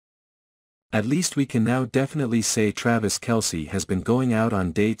At least we can now definitely say Travis Kelce has been going out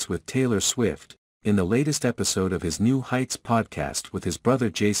on dates with Taylor Swift. In the latest episode of his New Heights podcast with his brother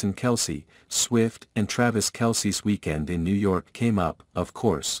Jason Kelce, Swift and Travis Kelce's weekend in New York came up. Of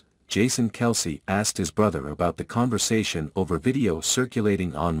course, Jason Kelce asked his brother about the conversation over video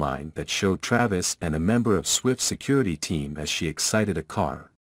circulating online that showed Travis and a member of Swift's security team as she exited a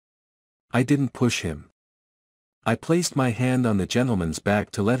car. "I didn't push him. I placed my hand on the gentleman's back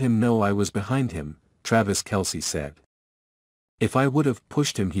to let him know I was behind him," Travis Kelce said. "If I would have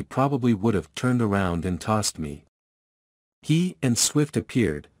pushed him, he probably would have turned around and tossed me." He and Swift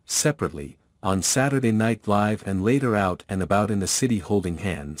appeared, separately, on Saturday Night Live and later out and about in the city holding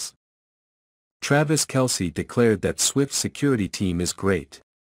hands. Travis Kelce declared that Swift's security team is great.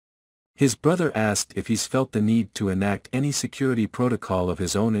 His brother asked if he's felt the need to enact any security protocol of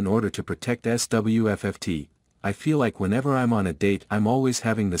his own in order to protect SWFT. "I feel like whenever I'm on a date I'm always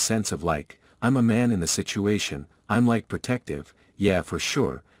having the sense of like, I'm a man in the situation, I'm like protective." "Yeah, for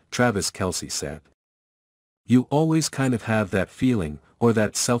sure," Travis Kelce said. "You always kind of have that feeling, or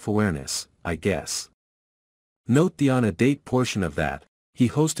that self-awareness, I guess." Note the on a date portion of that. He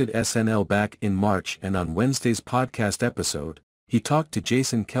hosted SNL back in March, and on Wednesday's podcast episode, he talked to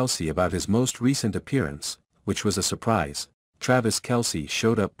Jason Kelce about his most recent appearance, which was a surprise. Travis Kelce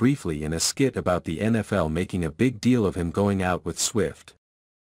showed up briefly in a skit about the NFL making a big deal of him going out with Swift.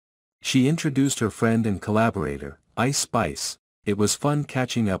 She introduced her friend and collaborator, Ice Spice. "It was fun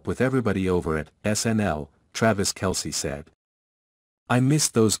catching up with everybody over at SNL, Travis Kelce said. "I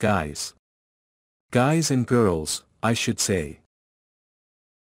missed those guys. Guys and girls, I should say.